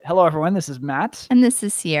Hello, everyone. This is Matt. And this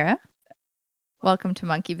is Sierra. Welcome to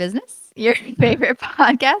Monkey Business, your favorite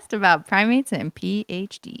podcast about primates and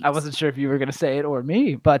PhDs. I wasn't sure if you were going to say it or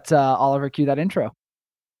me, but Oliver, cue that intro.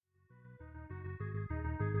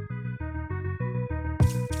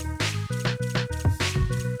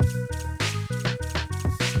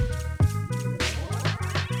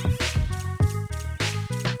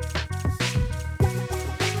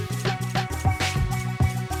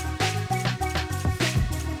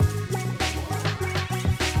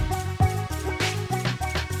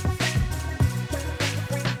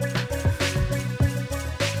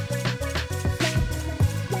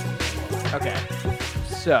 Okay.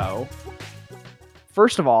 So,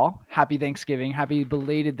 first of all, happy Thanksgiving. Happy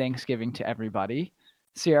belated Thanksgiving to everybody.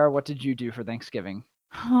 Sierra, what did you do for Thanksgiving?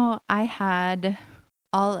 Oh, I had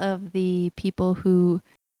all of the people who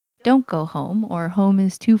don't go home or home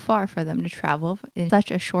is too far for them to travel in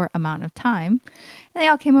such a short amount of time. And they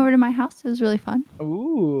all came over to my house. It was really fun.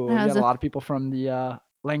 Ooh, And you I got was a lot of people from the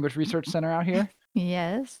Language Research Center out here.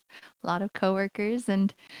 yes, a lot of coworkers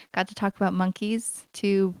and got to talk about monkeys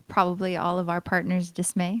to probably all of our partners'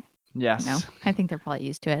 dismay. Yes. I think they're probably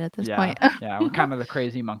used to it at this Yeah. point. Yeah. We're kind of the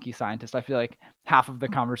crazy monkey scientist. I feel like half of the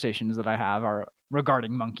conversations that I have are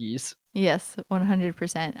regarding monkeys. Yes,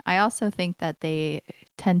 100%. I also think that they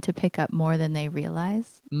tend to pick up more than they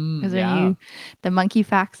realize. Because Yeah. the monkey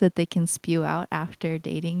facts that they can spew out after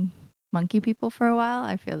dating monkey people for a while,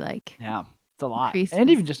 I feel like Yeah. It's a lot. And increases.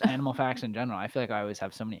 even just animal facts in general. I feel like I always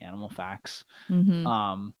have so many animal facts. hmm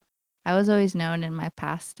Um, I was always known in my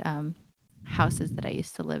past houses that I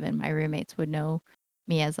used to live in. My roommates would know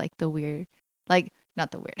me as like the weird, like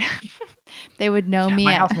not the weird. They would know yeah, me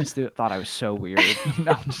my at housemates thought I was so weird.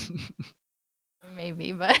 No,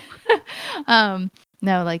 maybe, but um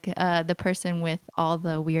no, like the person with all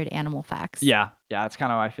the weird animal facts. yeah, that's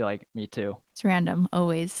kind of how I feel like me too. It's random,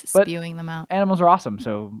 always But spewing them out. animals are awesome,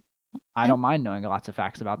 so I And don't mind knowing lots of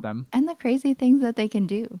facts about them. and the crazy things that they can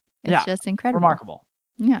do. It's Yeah, just incredible. remarkable,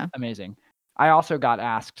 Yeah. amazing. I also got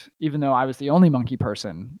asked, even though I was the only monkey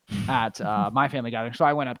person at my family gathering, so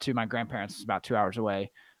I went up to my grandparents, it's about 2 hours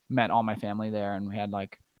away, met all my family there, and we had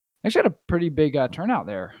actually had a pretty big turnout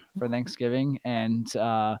there for Thanksgiving, and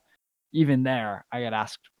even there, I got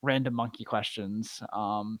asked random monkey questions.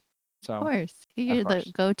 Of So course. of You're the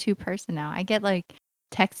course, go-to person now. I get like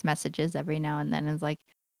text messages every now and then. It's like,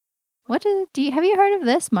 have you heard of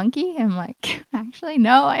this monkey? I'm like, actually,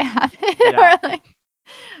 no, I haven't. yeah, Or like,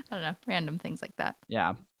 I don't know, random things like that.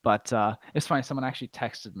 yeah. But it's funny. Someone actually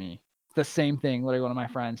texted me the same thing. Literally, one of my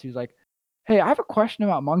friends. He was like, "Hey, I have a question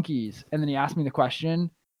about monkeys," and then he asked me the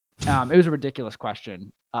question. It was a ridiculous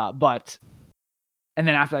question, but and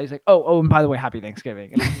then after that, he's like, "Oh, and by the way, happy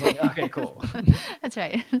Thanksgiving." And I was like, "Okay, cool." That's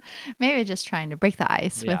right. Maybe just trying to break the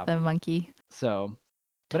ice with Yeah. the monkey So,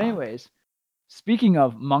 but talk. anyways, speaking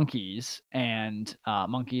of monkeys and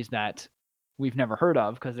monkeys that we've never heard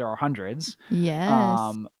of because there are hundreds,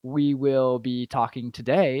 Yes. we will be talking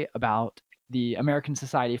today about the American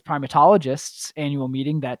Society of Primatologists annual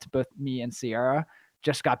meeting that both me and Sierra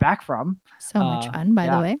just got back from. So much fun, by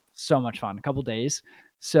the Yeah, way. so much fun. A couple days.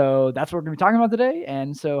 So that's what we're going to be talking about today.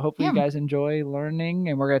 And so hopefully you Yeah. guys enjoy learning.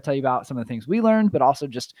 And we're going to tell you about some of the things we learned, but also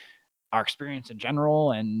just our experience in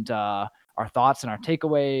general and our thoughts and our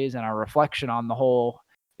takeaways and our reflection on the whole.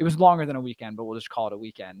 It was longer than a weekend, but we'll just call it a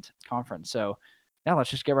weekend conference. So yeah, let's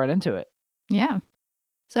just get right into it. Yeah.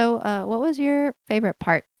 So, what was your favorite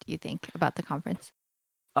part, do you think, about the conference?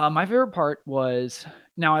 My favorite part was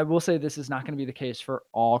now I will say this is not going to be the case for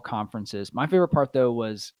all conferences. My favorite part though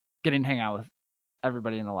was getting to hang out with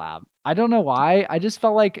everybody in the lab. I don't know why. I just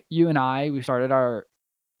felt like you and we started our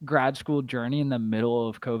grad school journey in the middle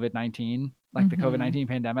of COVID-19, like the Mm-hmm. COVID-19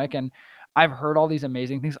 pandemic. And I've heard all these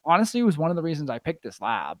amazing things. Honestly, it was one of the reasons I picked this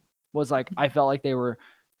lab was like, I felt like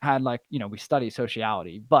had like, we study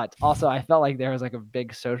sociality, but also I felt like there was like a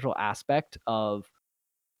big social aspect of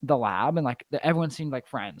the lab and like everyone seemed like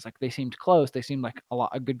friends. Like they seemed close. They seemed like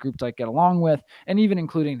a good group to like get along with. And even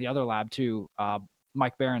including the other lab too,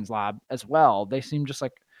 Mike Barron's lab as well. They seemed just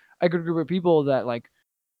like a good group of people that like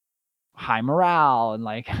high morale and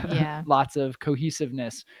like Yeah. lots of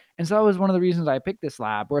cohesiveness. And so that was one of the reasons I picked this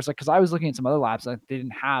lab. Whereas like, cause I was looking at some other labs that they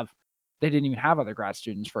didn't even have other grad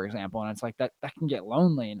students, for example. And it's like that can get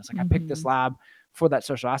lonely. And it's like, I picked this Mm-hmm. lab for that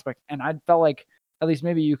social aspect. And I felt like, at least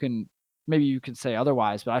maybe you could say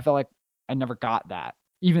otherwise, but I felt like I never got that,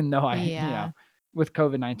 even though Yeah. with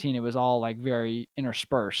COVID-19, it was all like very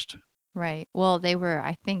interspersed. Right. Well,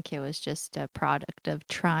 I think it was just a product of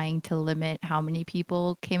trying to limit how many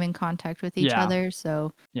people came in contact with each Yeah. other.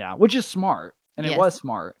 So, Yeah. Which is smart. And it was yes,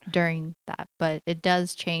 smart. during that, but it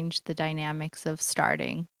does change the dynamics of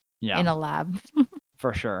starting. Yeah, in a lab.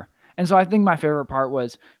 for sure. And so I think my favorite part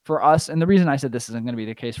was for us, and the reason I said this isn't going to be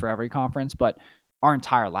the case for every conference, but our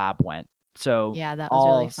entire lab went. So Yeah, that was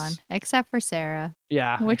all, really fun, except for Sarah,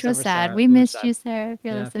 yeah, which except was for sad. Sarah, We it was missed sad. you, Sarah, if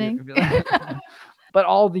you're Yeah, listening. but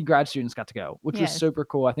all the grad students got to go, which was Yes. super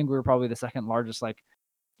cool. I think we were probably the second largest like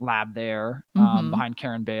lab there, behind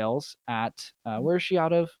Karen Bales at where is she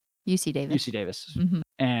out of? UC Davis. UC Davis. Mhm.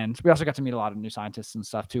 And we also got to meet a lot of new scientists and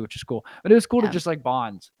stuff too, which is cool. But it was cool to Yeah. just like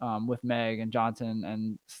bond with Meg and Jonathan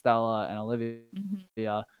and Stella and Olivia,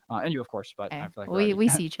 and you of course. But I feel like We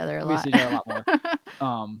see each other a we lot. see each other a lot more.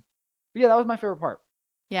 But yeah, that was my favorite part.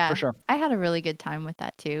 Yeah, for sure. I had a really good time with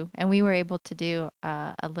that too, and we were able to do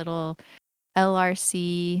a little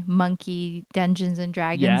LRC monkey Dungeons and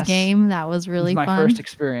Dragons Yes. game. That was It was really my fun. first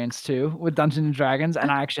experience too with Dungeons and Dragons,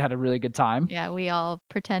 and I actually had a really good time. Yeah, we all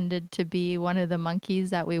pretended to be one of the monkeys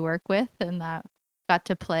that we work with, and that got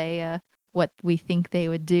to play what we think they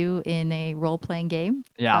would do in a role-playing game.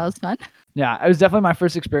 Yeah. That was fun. Yeah, it was definitely my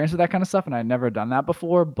first experience with that kind of stuff, and I'd never done that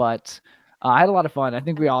before, but I had a lot of fun. I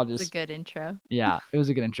think we all It was a just, good intro. yeah, it was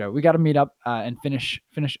a good intro. We got to meet up and finish.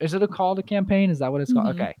 Is it called a campaign? Is that what it's called?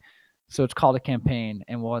 Mhm. Okay, so it's called a campaign,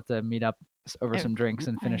 and we'll have to meet up over I- some drinks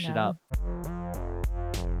and I finish it know. up.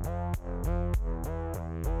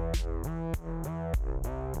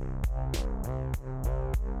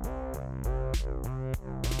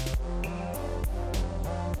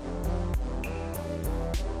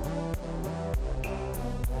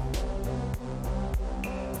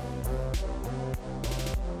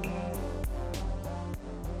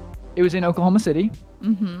 It was in Oklahoma City.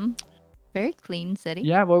 Mhm. Very clean city.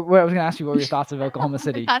 Yeah, well, I was gonna ask you what were your thoughts of Oklahoma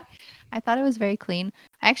City. I thought it was very clean.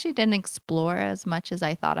 I actually didn't explore as much as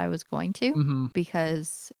I thought I was going to hmm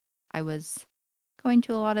because I was going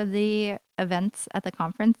to a lot of the events at the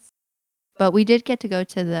conference. But we did get to go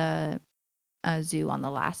to the zoo on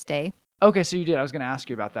the last day. Okay, so you did. I was gonna ask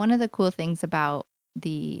you about that. One of the cool things about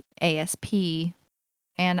the ASP,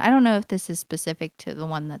 and I don't know if this is specific to the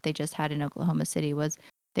one that they just had in Oklahoma City, was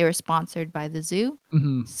they were sponsored by the zoo.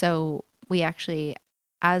 hmm So we actually,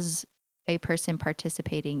 as a person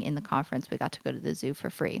participating in the conference, we got to go to the zoo for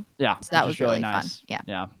free. Yeah, So that which was is really really fun. nice. Yeah.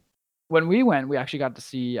 Yeah. When we went, we actually got to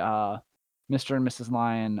see Mr. and Mrs.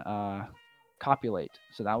 Lion copulate.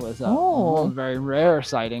 So that was Oh. a very rare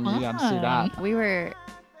sighting. We got to see that. We were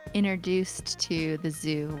introduced to the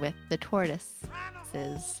zoo with the tortoises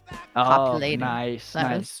Oh, copulating. nice, That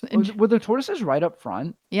nice. was Were the tortoises right up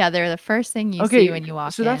front? Yeah, they're the first thing you Okay, see when you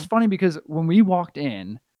walk so in. that's funny because when we walked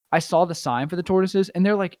in, I saw the sign for the tortoises, and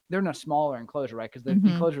they're in a smaller enclosure, right? Because the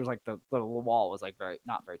enclosure was like the wall was like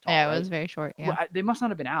not very tall. Yeah, it right? was very short. Well, Yeah. they must not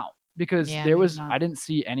have been out because Yeah, there maybe was not. I didn't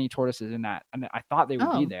see any tortoises in that, and I thought they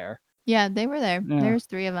would be Oh. there. Yeah, they were there. Yeah. There's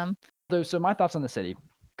 3 of them. So my thoughts on the city: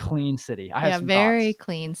 clean city. I have Yeah, some very thoughts.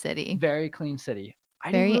 clean city. Very clean city.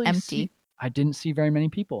 I Very didn't really empty. I didn't see very many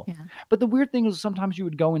people. Yeah. But the weird thing is sometimes you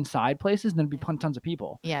would go inside places and there'd be tons of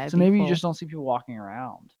people. Yeah, it'd So be maybe you full. just don't see people walking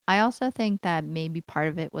around. I also think that maybe part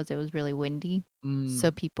of it was really windy, so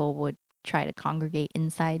people would try to congregate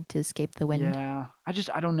inside to escape the wind. Yeah.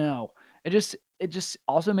 I don't know. It just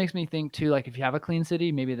also makes me think too, like if you have a clean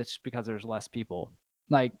city, maybe that's just because there's less people.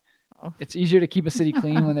 Like Oh. it's easier to keep a city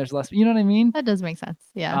clean when there's less, you know what I mean? That does make sense.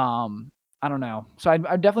 Yeah. I don't know. So I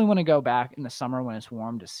definitely want to go back in the summer when it's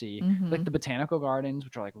warm to see like Mhm. the botanical gardens,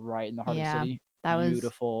 which are like right in the heart of the Yeah, city. that was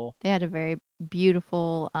Beautiful. They had a very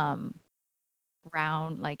beautiful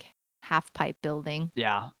round like half pipe building.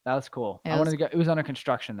 Yeah, that was cool. It I wanted was- to go. It was under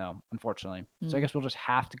construction though, unfortunately. So I Mm. guess we'll just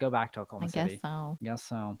have to go back to I Oklahoma guess City. so. Guess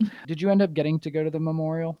so. Did you end up getting to go to the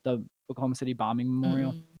memorial, the Oklahoma City bombing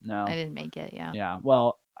memorial? Mm-mm. No. I didn't make it. Yeah. Yeah.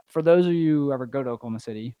 Well, for those of you who ever go to Oklahoma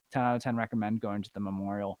City, 10 out of 10 recommend going to the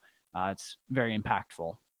memorial. It's very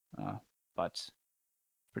impactful, but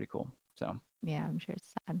pretty cool. So Yeah, I'm sure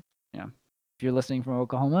it's sad. yeah, if you're listening from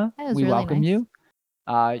Oklahoma, That was we really welcome nice. you.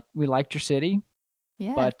 We liked your city,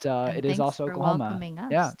 Yeah. but and it is thanks also for Oklahoma. welcoming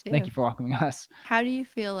us, Yeah, thank too. you for welcoming us. How do you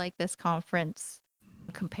feel like this conference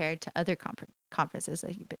compared to other conferences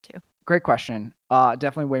that you've been to? Great question.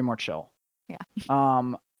 Definitely way more chill. Yeah.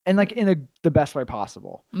 And like in the best way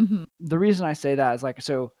possible. Mm-hmm. The reason I say that is like,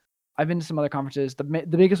 so I've been to some other conferences. The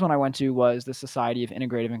biggest one I went to was the Society of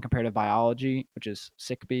Integrative and Comparative Biology, which is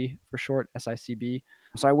SICB for short, SICB.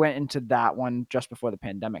 So I went into that one just before the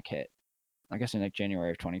pandemic hit, I guess in like January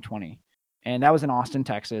of 2020. And that was in Austin,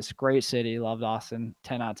 Texas. Great city. Loved Austin.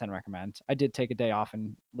 10 out of 10 recommend. I did take a day off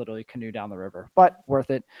and literally canoe down the river, but worth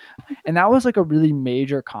it. And that was like a really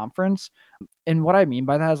major conference. And what I mean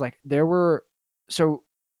by that is like so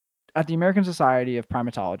at the American Society of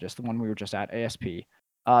Primatologists, the one we were just at, ASP,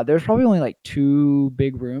 There's probably only like 2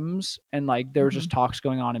 big rooms, and like there was Hmm. just talks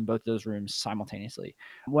going on in both those rooms simultaneously.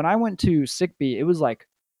 When I went to SICB, it was like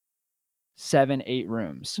 7, 8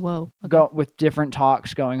 rooms Whoa. Okay. go with different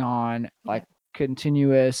talks going on, Yeah. like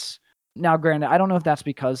continuous. Now, granted, I don't know if that's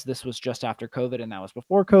because this was just after COVID and that was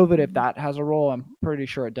before COVID. If Mhm. that has a role, I'm pretty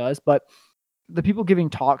sure it does. But the people giving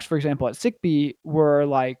talks, for example, at SICB were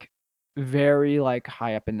like very like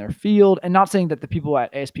high up in their field. And not saying that the people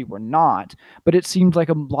at ASP were not, but it seemed like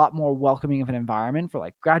a lot more welcoming of an environment for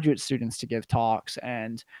like graduate students to give talks.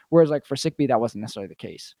 And whereas like for SICB, that wasn't necessarily the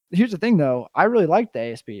case. Here's the thing though, I really liked the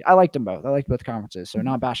ASP. I liked them both. I liked both conferences. So Mhm.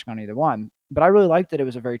 not bashing on either one. But I really liked that it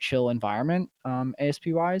was a very chill environment, ASP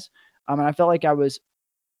wise. And I felt like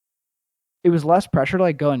it was less pressure to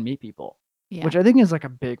like go and meet people, Yeah. which I think is like a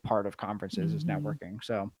big part of conferences is Hmm. networking.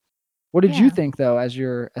 So what did you Yeah. think though as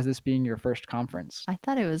this being your first conference? I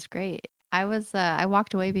thought it was great. I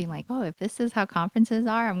walked away being like, oh, if this is how conferences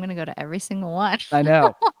are, I'm gonna go to every single one. I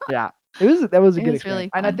know. Yeah. That was a It good was experience. really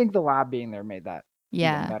And I fun. think the lab being there made that even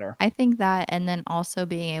Yeah, better. I think that, and then also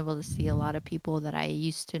being able to see a lot of people that I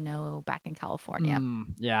used to know back in California. That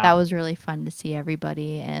Yeah. was really fun to see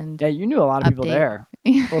everybody and Yeah, you knew a lot of people update. there.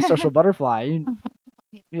 Little social butterfly.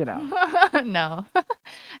 You know. No,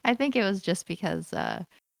 I think it was just because,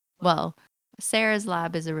 well, Sarah's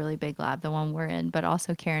lab is a really big lab, the one we're in, but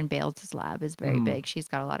also Karen Bales' lab is very Mhm. big. She's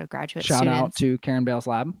got a lot of graduate Shout out students. to Karen Bale's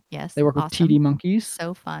lab. Yes, They work with TD awesome. Monkeys.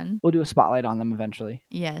 So fun. We'll do a spotlight on them eventually.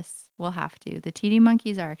 Yes, we'll have to. The TD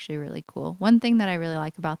monkeys are actually really cool. One thing that I really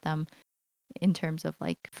like about them in terms of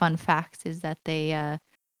like fun facts is that they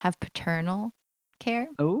have paternal care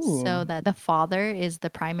so Oh. that the father is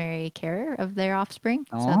the primary carer of their offspring.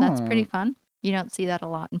 So that's pretty Oh. fun. You don't see that a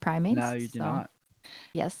lot in No, primates. you do So not.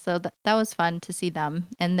 yes, so that was fun to see them.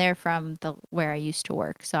 And they're from the where I used to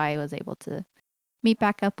work. So I was able to meet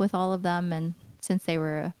back up with all of them. And since they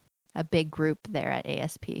were a big group there at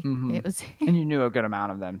ASP, Mhm. it was. And you knew a good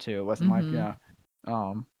amount of them too. It wasn't like, Hmm.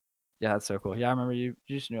 um, yeah, that's so cool. Yeah, I remember you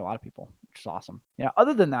just knew a lot of people, which is awesome. Yeah,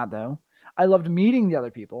 other than that though, I loved meeting the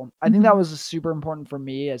other people. I think that Hmm. was super important for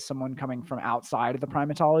me as someone coming from outside of the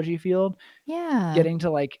primatology field, Yeah. getting to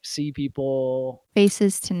like see people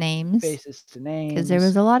Faces to names. faces to Because there was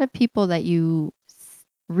names. a lot of people that you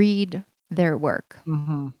read their work.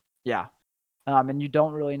 Yeah. And you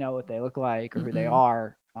don't really know what they look like or who they Mm-mm.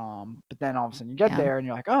 are. But then all of a sudden you get Yeah. there and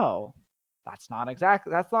you're like, oh, that's not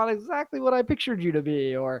exactly what I pictured you to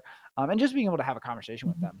be, or and just being able to have a conversation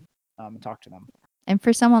with Mhm. them, and talk to them. And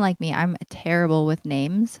for someone like me, I'm terrible with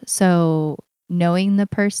names. So knowing the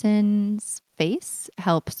person's face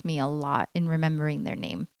helps me a lot in remembering their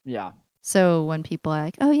name. Yeah, So when people are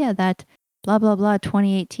like, oh, yeah, that blah, blah, blah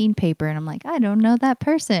 2018 paper, and I'm like, I don't know that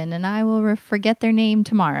person and I will forget their name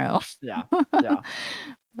tomorrow. yeah, yeah.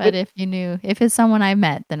 But It if it's someone I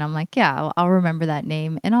met, then I'm like, yeah, I'll remember that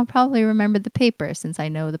name and I'll probably remember the paper since I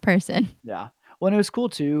know the person. Yeah. Well, and it was cool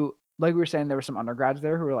too. Like we were saying, there were some undergrads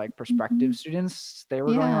there who were like prospective Hmm. students. They were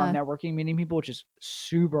going around Yeah. networking, meeting people, which is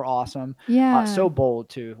super awesome. Yeah. So bold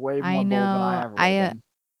too, way I more bold than I know. ever would have been.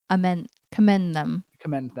 I meant commend them.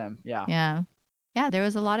 Commend them. Yeah. Yeah. Yeah. There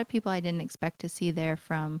was a lot of people I didn't expect to see there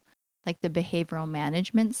from like the behavioral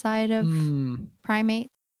management side of Mm. primates.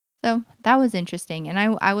 So that was interesting. And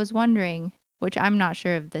I was wondering, which I'm not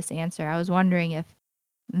sure of this answer, I was wondering if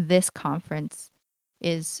this conference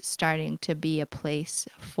is starting to be a place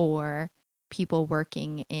for people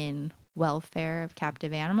working in welfare of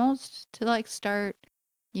captive animals to like start,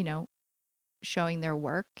 you know, showing their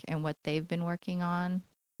work and what they've been working on.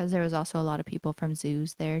 Because there was also a lot of people from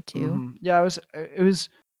zoos there too. Yeah, it was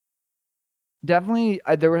definitely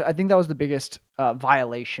I think that was the biggest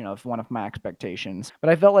violation of one of my expectations. But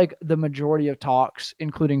I felt like the majority of talks,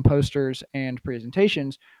 including posters and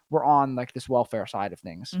presentations, were on like this welfare side of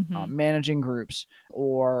things, Hmm. managing groups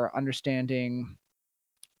or understanding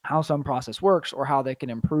how some process works or how they can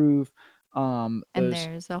improve And those.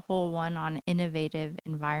 there's a whole one on innovative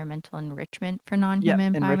environmental enrichment for Yeah,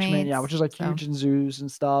 non-human enrichment, yeah, which is primates. like So huge in zoos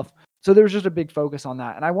and stuff. So there was just a big focus on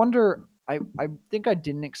that. And I wonder, I think I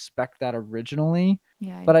didn't expect that originally,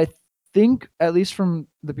 yeah, but I think at least from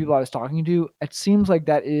the people I was talking to, it seems like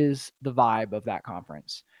that is the vibe of that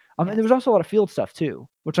conference. And there yes, was also a lot of field stuff too,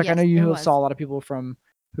 which like I know yes, there you saw was. a lot of people from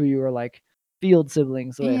who you were like field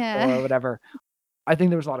siblings with Yeah. or whatever. I think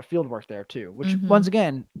there was a lot of field work there too, which Hmm. once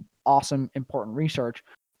again, awesome, important research.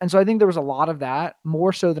 And so I think there was a lot of that,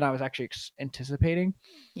 more so than I was actually anticipating.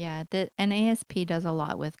 Yeah, the and ASP does a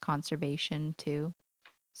lot with conservation too.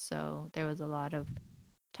 So there was a lot of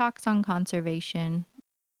talks on conservation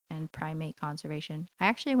and primate conservation. I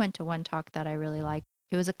actually went to one talk that I really liked.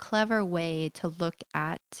 It was a clever way to look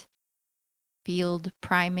at field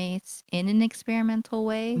primates in an experimental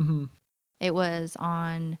way. Mm-hmm. It was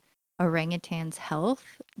on orangutans' health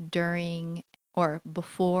during or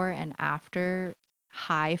before and after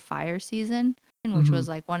high fire season, which Mm-hmm. was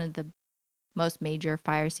like one of the most major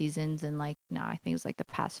fire seasons in like, no, I think it was like the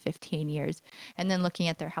past 15 years. And then looking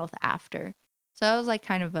at their health after. So that was like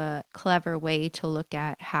kind of a clever way to look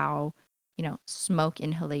at how, smoke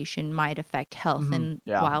inhalation might affect health Mm-hmm. in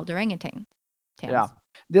Yeah. wild orangutan. Yeah.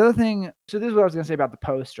 The other thing, so this is what I was going to say about the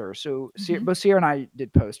poster. So Mhm. both Sierra and I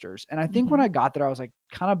did posters. And I think when Mhm. I got there, I was like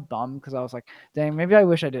kind of bummed because I was like, dang, maybe I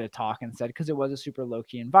wish I did a talk instead because it was a super low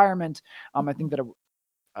key environment. I think that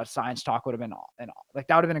a science talk would have been like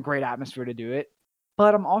that would have been a great atmosphere to do it.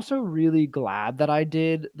 But I'm also really glad that I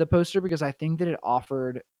did the poster because I think that it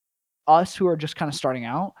offered us who are just kind of starting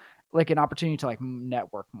out like an opportunity to like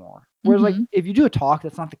network more. Whereas like Mhm. if you do a talk,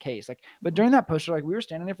 that's not the case. Like, but during that poster, like we were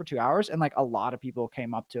standing there for 2 hours and like a lot of people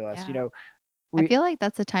came up to us. Yeah. I We feel like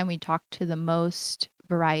that's the time we talk to the most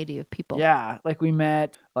variety of people. yeah, like we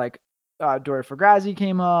met like Dory Fugazi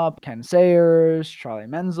came up, Ken Sayers, Charlie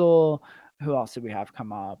Menzel. Who else did we have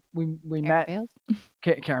come up? We Aaron met Bales.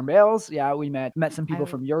 Karen Bales. Yeah, we met some people I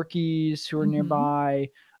from Yerkes who were Mhm. nearby.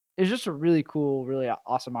 It's just a really cool, really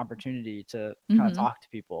awesome opportunity to kind of Mhm. talk to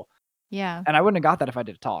people. Yeah. And I wouldn't have got that if I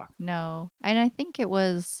did a talk. No. And I think I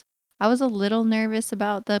was a little nervous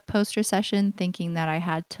about the poster session, thinking that I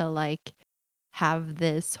had to like have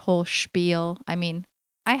this whole spiel. I mean,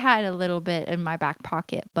 I had a little bit in my back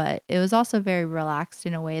pocket, but it was also very relaxed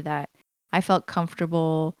in a way that I felt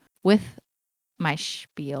comfortable with my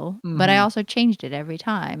spiel, but I Mhm. also changed it every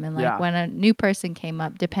time. And like Yeah. when a new person came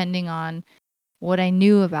up, depending on what I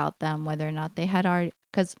knew about them, whether or not they had already,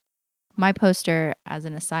 because my poster, as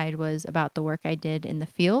an aside, was about the work I did in the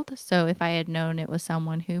field. So if I had known it was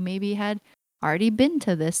someone who maybe had already been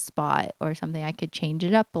to this spot or something, I could change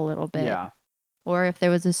it up a little bit. Yeah. Or if there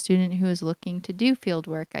was a student who was looking to do field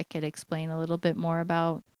work, I could explain a little bit more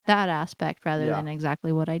about that aspect rather Yeah. than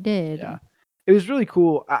exactly what I did. Yeah. It was really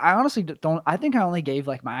cool. I honestly don't I think I only gave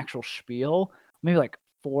like my actual spiel maybe like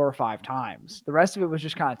 4 or 5 times. The rest of it was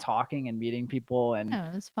just kind of talking and meeting people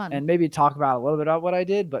Yeah, it was fun. and maybe talk about a little bit about what I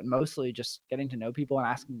did, but mostly just getting to know people and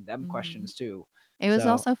asking them Mhm. questions too. It was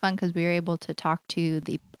So, also fun because we were able to talk to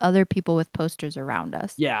the other people with posters around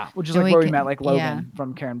us. yeah, which is And like we where we met could, like yeah. Logan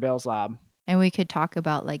from Karen Bale's lab. And we could talk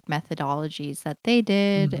about like methodologies that they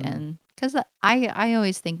did. Mhm. And because I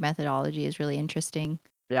always think methodology is really interesting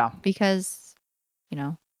Yeah. because,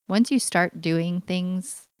 once you start doing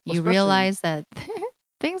things, you Especially realize that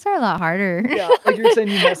things are a lot harder. yeah, like you were saying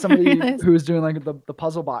you met I somebody realized. who was doing like the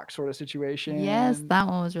puzzle box sort of Yes, situation. that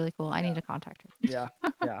one was really cool. I Yeah. need to contact her. Yeah.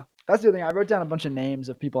 Yeah. That's the other thing. I wrote down a bunch of names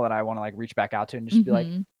of people that I want to like reach back out to and just be like,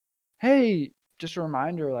 Hmm. "Hey, just a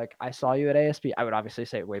reminder, like I saw you at ASP." I would obviously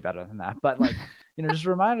say it way better than that, but like, just a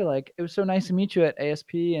reminder, like it was so nice to meet you at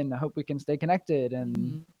ASP, and I hope we can stay connected and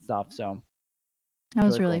Hmm. stuff. So That it's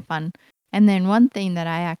was really really cool. fun. And then one thing that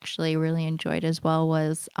I actually really enjoyed as well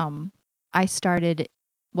was I started,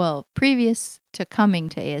 well, previous to coming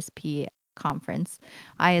to ASP conference,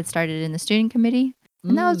 I had started in the student committee,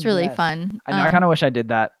 and that was really Yes. fun. I know. I kind of wish I did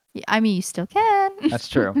that. I mean, you still can. That's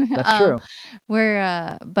true. That's um, true.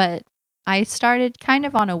 but I started kind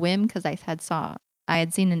of on a whim because I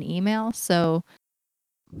had seen an email. So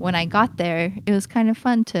when I got there, it was kind of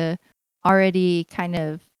fun to already kind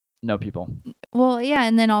of, No people. well, yeah,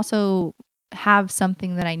 and then also have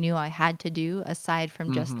something that I knew I had to do aside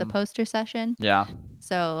from just the Hmm. poster session. Yeah.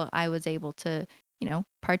 So I was able to,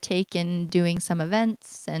 partake in doing some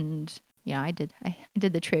events, and I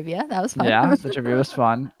did the trivia. That was fun. Yeah. The trivia was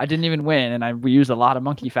fun. I didn't even win, and we used a lot of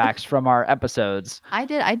monkey facts from our episodes. I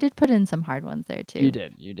did put in some hard ones there You too.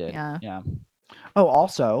 did. You did. Yeah. Yeah. Oh,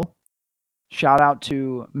 also, shout out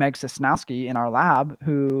to Meg Sosnowski in our lab,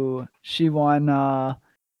 who she won.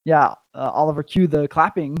 Oliver cue the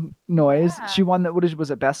clapping noise. Yeah. She won that.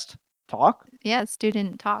 Was it best talk? Yeah,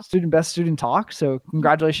 student talk. Best student talk. So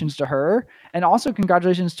congratulations to her, and also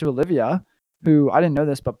congratulations to Olivia, who I didn't know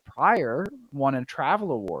this, but prior won a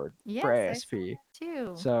travel award for Yes, I saw ASP. that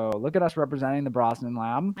too. So look at us representing the Brosnan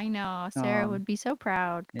lab. I know. Sarah Um, would be so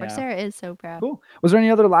proud. Or yeah, Sarah is so proud. cool. Was there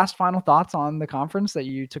any other last final thoughts on the conference that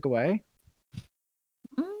you took away?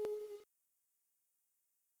 Mm,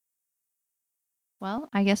 Well,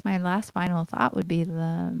 I guess my last final thought would be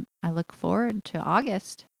I look forward to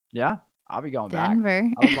August. Yeah, I'll be going back. Denver.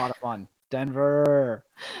 That was a lot of fun. Denver.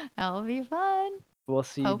 That'll be fun. We'll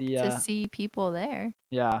see Hope to see people there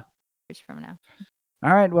yeah. years from now.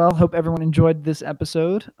 All right. Well, hope everyone enjoyed this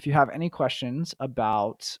episode. If you have any questions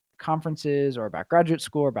about conferences or about graduate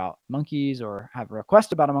school or about monkeys or have a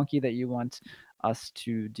request about a monkey that you want us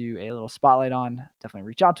to do a little spotlight on, definitely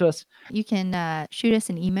reach out to us. You can shoot us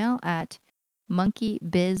an email at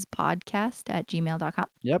monkeybizpodcast@gmail.com.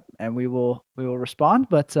 Yep, and we will respond.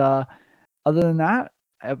 But other than that,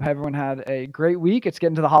 I hope everyone had a great week. It's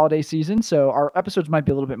getting to the holiday season, so our episodes might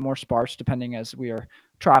be a little bit more sparse depending as we are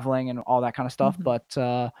traveling and all that kind of stuff. But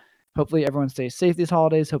hopefully everyone stays safe these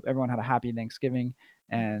holidays. Hope everyone had a happy Thanksgiving.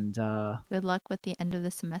 And good luck with the end of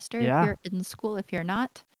the semester Yeah. if you're in school. If you're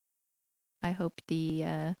not, I hope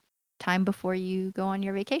the time before you go on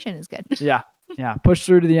your vacation is good. yeah, push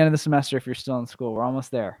through to the end of the semester if you're still in school. We're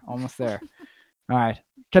almost there. All right.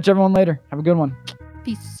 Catch everyone later. Have a good one.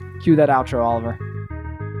 Peace. Cue that outro, Oliver.